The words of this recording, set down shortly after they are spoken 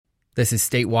This is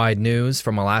statewide news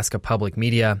from Alaska Public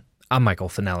Media. I'm Michael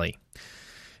Finelli.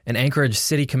 An Anchorage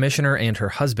city commissioner and her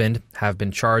husband have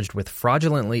been charged with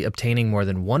fraudulently obtaining more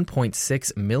than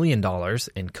 $1.6 million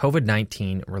in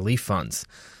COVID-19 relief funds.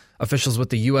 Officials with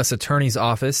the U.S. Attorney's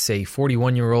Office say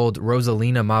 41-year-old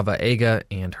Rosalina Mavaega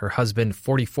and her husband,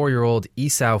 44-year-old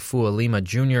Esau Fualima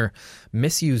Jr.,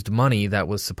 misused money that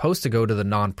was supposed to go to the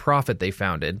nonprofit they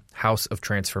founded, House of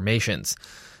Transformations.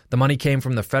 The money came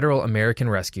from the Federal American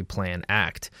Rescue Plan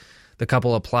Act. The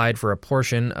couple applied for a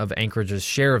portion of Anchorage's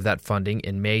share of that funding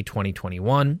in May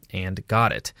 2021 and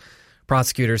got it.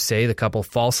 Prosecutors say the couple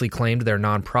falsely claimed their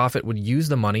nonprofit would use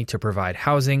the money to provide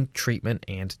housing, treatment,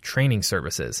 and training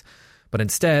services. But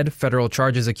instead, federal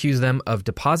charges accuse them of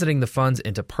depositing the funds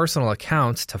into personal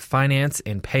accounts to finance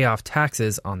and pay off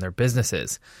taxes on their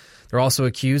businesses. They're also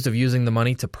accused of using the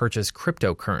money to purchase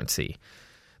cryptocurrency.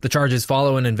 The charges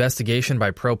follow an investigation by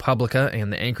ProPublica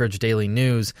and the Anchorage Daily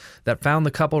News that found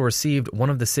the couple received one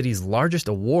of the city's largest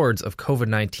awards of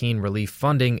COVID-19 relief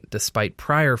funding despite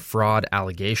prior fraud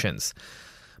allegations.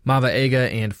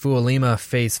 Mavaega and Fualima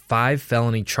face 5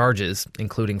 felony charges,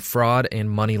 including fraud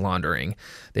and money laundering.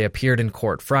 They appeared in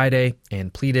court Friday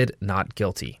and pleaded not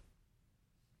guilty.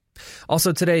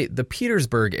 Also today, the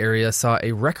Petersburg area saw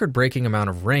a record-breaking amount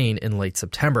of rain in late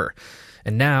September.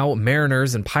 And now,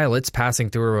 mariners and pilots passing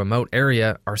through a remote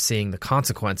area are seeing the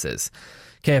consequences.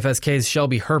 KFSK's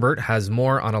Shelby Herbert has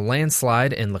more on a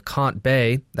landslide in LeConte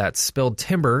Bay that spilled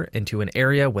timber into an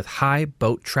area with high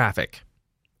boat traffic.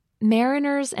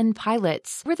 Mariners and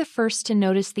pilots were the first to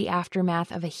notice the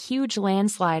aftermath of a huge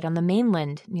landslide on the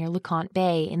mainland near LeConte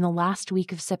Bay in the last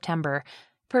week of September.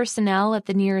 Personnel at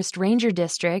the nearest ranger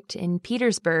district in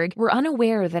Petersburg were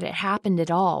unaware that it happened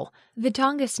at all. The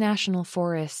Tongass National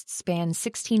Forest spans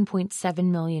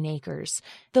 16.7 million acres,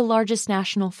 the largest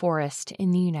national forest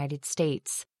in the United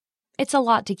States. It's a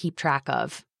lot to keep track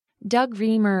of. Doug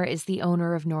Reamer is the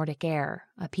owner of Nordic Air,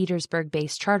 a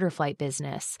Petersburg-based charter flight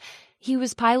business. He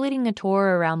was piloting a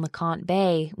tour around LeConte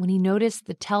Bay when he noticed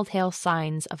the telltale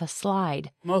signs of a slide.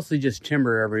 Mostly just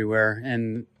timber everywhere,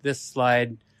 and this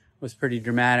slide was pretty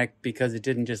dramatic because it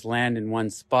didn't just land in one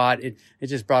spot. It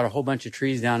just brought a whole bunch of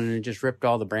trees down and it just ripped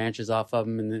all the branches off of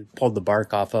them and then pulled the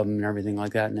bark off of them and everything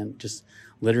like that, and it just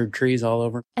littered trees all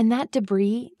over. And that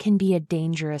debris can be a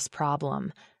dangerous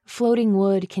problem. Floating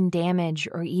wood can damage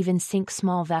or even sink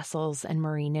small vessels and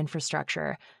marine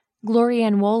infrastructure.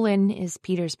 Glorianne Wolin is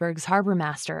Petersburg's harbor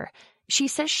master. She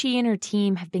says she and her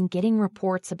team have been getting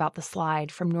reports about the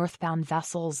slide from northbound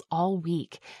vessels all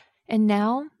week. And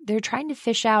now they're trying to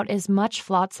fish out as much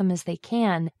flotsam as they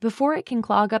can before it can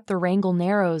clog up the Wrangell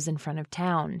Narrows in front of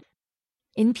town.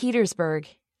 In Petersburg,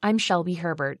 I'm Shelby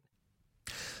Herbert.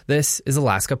 This is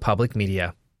Alaska Public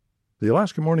Media. The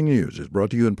Alaska Morning News is brought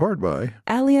to you in part by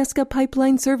Alyeska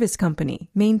Pipeline Service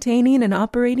Company, maintaining and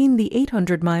operating the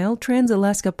 800-mile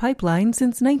Trans-Alaska Pipeline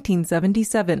since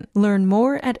 1977. Learn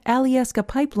more at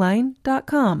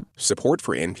alyeskapipeline.com. Support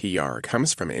for NPR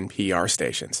comes from NPR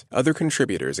stations. Other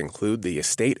contributors include the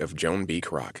estate of Joan B.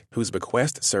 Kroc, whose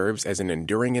bequest serves as an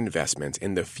enduring investment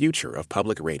in the future of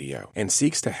public radio and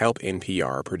seeks to help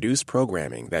NPR produce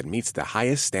programming that meets the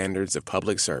highest standards of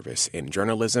public service in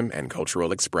journalism and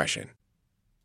cultural expression.